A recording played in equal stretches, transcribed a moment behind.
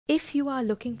If you are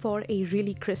looking for a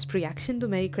really crisp reaction to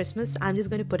Merry Christmas, I'm just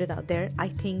going to put it out there. I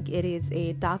think it is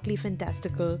a darkly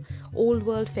fantastical, old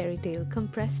world fairy tale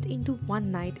compressed into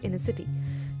one night in a city.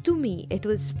 To me, it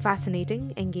was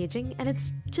fascinating, engaging, and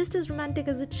it's just as romantic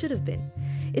as it should have been.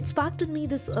 It sparked in me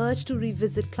this urge to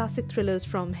revisit classic thrillers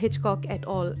from Hitchcock et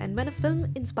al., and when a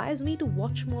film inspires me to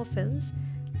watch more films,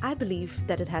 I believe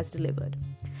that it has delivered.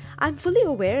 I'm fully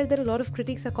aware that a lot of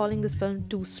critics are calling this film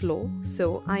too slow,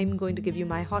 so I'm going to give you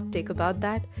my hot take about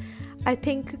that. I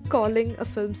think calling a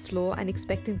film slow and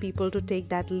expecting people to take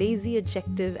that lazy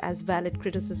adjective as valid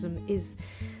criticism is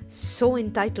so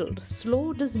entitled.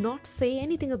 Slow does not say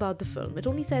anything about the film. It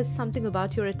only says something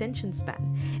about your attention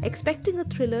span. Expecting a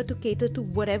thriller to cater to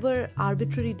whatever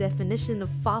arbitrary definition of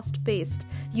fast-paced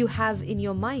you have in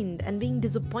your mind and being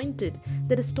disappointed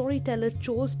that a storyteller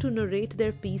chose to narrate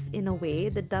their piece in a way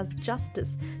that does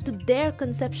justice to their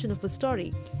conception of a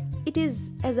story. It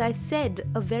is, as I said,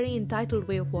 a very entitled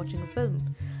way of watching a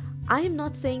film. I am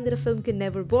not saying that a film can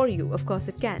never bore you, of course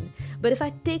it can, but if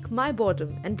I take my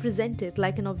boredom and present it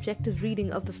like an objective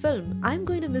reading of the film, I'm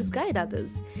going to misguide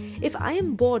others. If I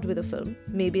am bored with a film,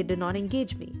 maybe it did not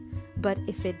engage me. But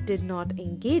if it did not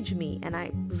engage me and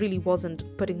I really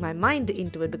wasn't putting my mind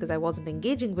into it because I wasn't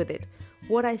engaging with it,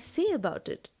 what I say about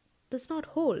it does not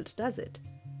hold, does it?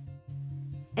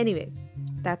 Anyway,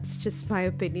 that's just my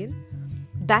opinion.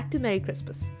 Back to Merry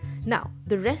Christmas. Now,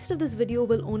 the rest of this video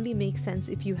will only make sense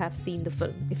if you have seen the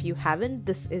film. If you haven't,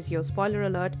 this is your spoiler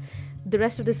alert. The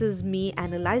rest of this is me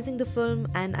analyzing the film,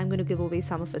 and I'm going to give away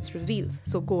some of its reveals,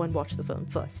 so go and watch the film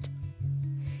first.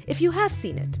 If you have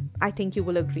seen it, I think you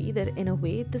will agree that in a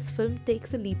way this film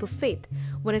takes a leap of faith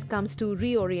when it comes to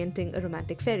reorienting a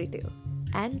romantic fairy tale,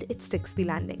 and it sticks the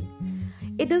landing.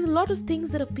 It does a lot of things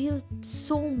that appeal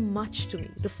so much to me.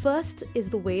 The first is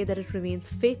the way that it remains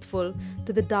faithful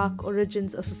to the dark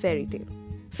origins of a fairy tale.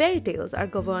 Fairy tales are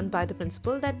governed by the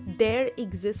principle that there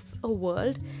exists a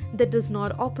world that does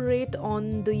not operate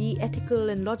on the ethical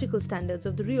and logical standards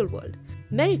of the real world.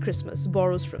 Merry Christmas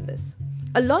borrows from this.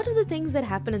 A lot of the things that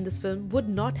happen in this film would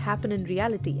not happen in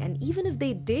reality, and even if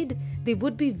they did, they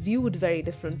would be viewed very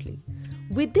differently.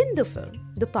 Within the film,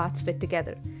 the parts fit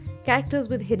together. Characters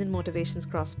with hidden motivations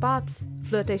cross paths,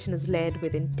 flirtation is layered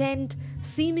with intent,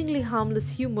 seemingly harmless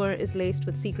humor is laced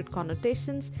with secret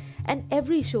connotations, and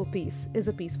every showpiece is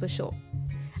a piece for show.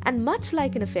 And much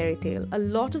like in a fairy tale, a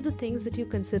lot of the things that you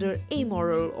consider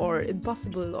amoral or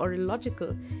impossible or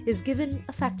illogical is given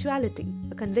a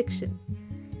factuality, a conviction.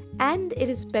 And it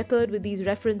is peppered with these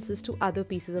references to other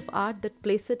pieces of art that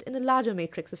place it in a larger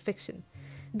matrix of fiction.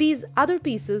 These other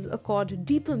pieces accord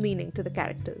deeper meaning to the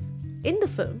characters. In the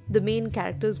film, the main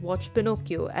characters watch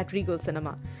Pinocchio at Regal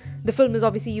Cinema. The film is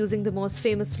obviously using the most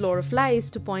famous lore of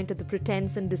lies to point at the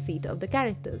pretense and deceit of the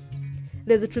characters.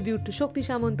 There's a tribute to Shokti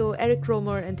Shamanto, Eric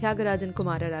Romer, and Tyagarajan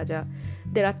Kumararaja.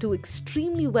 There are two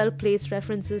extremely well-placed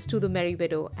references to the Merry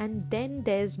Widow, and then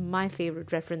there's my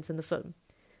favorite reference in the film,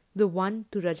 the one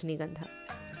to Rajnigandha.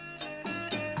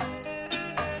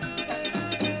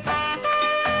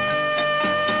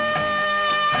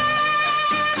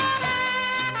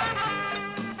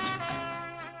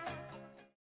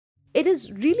 It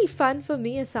is really fun for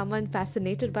me as someone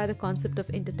fascinated by the concept of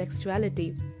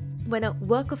intertextuality when a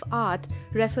work of art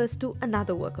refers to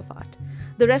another work of art.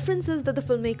 The references that the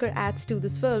filmmaker adds to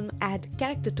this film add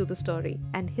character to the story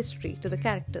and history to the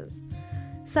characters.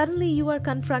 Suddenly you are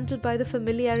confronted by the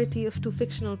familiarity of two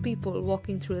fictional people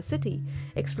walking through a city,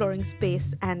 exploring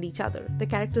space and each other. The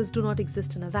characters do not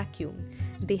exist in a vacuum.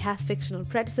 They have fictional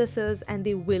predecessors and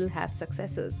they will have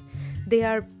successors. They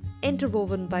are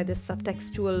interwoven by this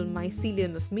subtextual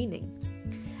mycelium of meaning.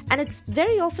 And it's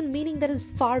very often meaning that is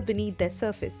far beneath their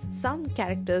surface. Some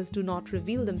characters do not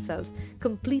reveal themselves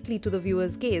completely to the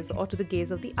viewer's gaze or to the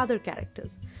gaze of the other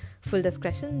characters. Full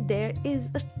discretion, there is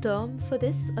a term for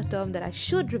this, a term that I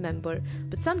should remember,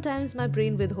 but sometimes my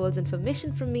brain withholds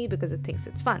information from me because it thinks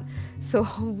it's fun. So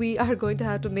we are going to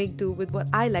have to make do with what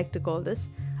I like to call this,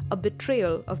 a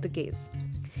betrayal of the gaze.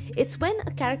 It's when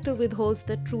a character withholds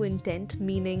their true intent,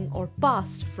 meaning, or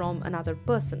past from another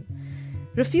person,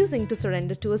 refusing to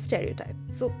surrender to a stereotype.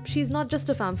 So she's not just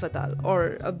a femme fatale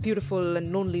or a beautiful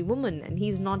and lonely woman, and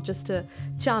he's not just a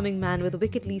charming man with a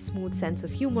wickedly smooth sense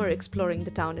of humor exploring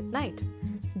the town at night.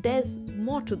 There's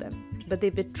more to them, but they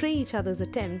betray each other's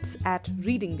attempts at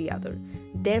reading the other,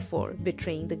 therefore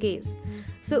betraying the gaze.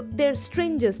 So they're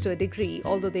strangers to a degree,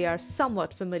 although they are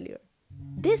somewhat familiar.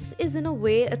 This is in a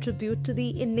way a tribute to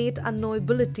the innate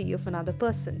unknowability of another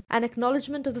person, an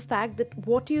acknowledgement of the fact that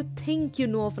what you think you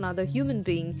know of another human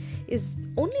being is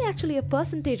only actually a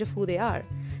percentage of who they are.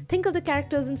 Think of the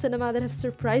characters in cinema that have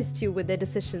surprised you with their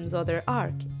decisions or their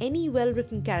arc. Any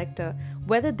well-written character,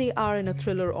 whether they are in a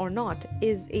thriller or not,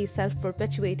 is a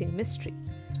self-perpetuating mystery.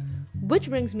 Which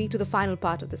brings me to the final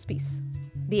part of this piece,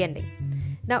 the ending.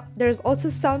 Now, there is also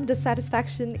some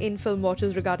dissatisfaction in film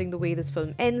watchers regarding the way this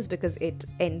film ends because it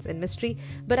ends in mystery,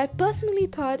 but I personally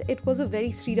thought it was a very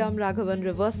Sriram Raghavan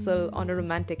reversal on a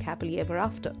romantic happily ever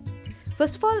after.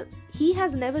 First of all, he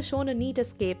has never shown a neat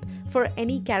escape for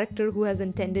any character who has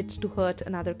intended to hurt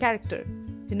another character,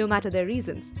 no matter their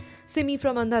reasons. Simi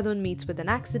from Andhadhun meets with an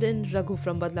accident, Raghu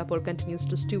from Badlapur continues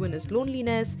to stew in his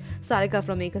loneliness, Sarika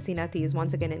from Ek Hasina Thi is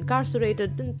once again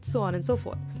incarcerated, and so on and so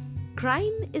forth.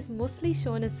 Crime is mostly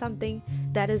shown as something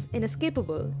that is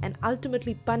inescapable and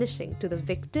ultimately punishing to the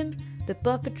victim, the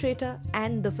perpetrator,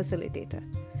 and the facilitator.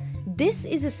 This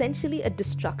is essentially a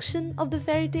destruction of the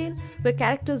fairy tale where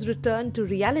characters return to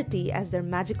reality as their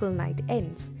magical night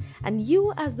ends, and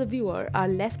you as the viewer are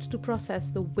left to process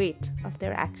the weight of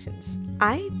their actions.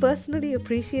 I personally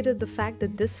appreciated the fact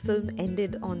that this film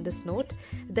ended on this note.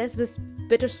 There's this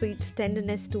bittersweet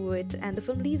tenderness to it, and the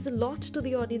film leaves a lot to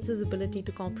the audience's ability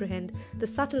to comprehend the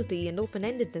subtlety and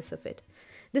open-endedness of it.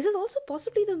 This is also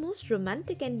possibly the most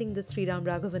romantic ending that Sriram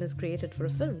Raghavan has created for a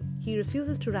film. He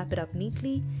refuses to wrap it up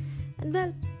neatly, and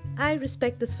well, I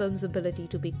respect this film's ability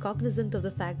to be cognizant of the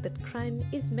fact that crime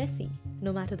is messy,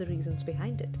 no matter the reasons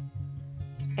behind it.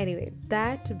 Anyway,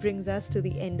 that brings us to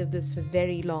the end of this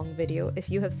very long video. If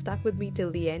you have stuck with me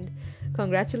till the end,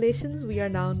 congratulations, we are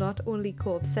now not only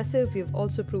co-obsessive, we have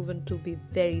also proven to be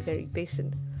very, very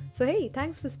patient. So hey,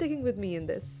 thanks for sticking with me in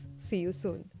this. See you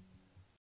soon.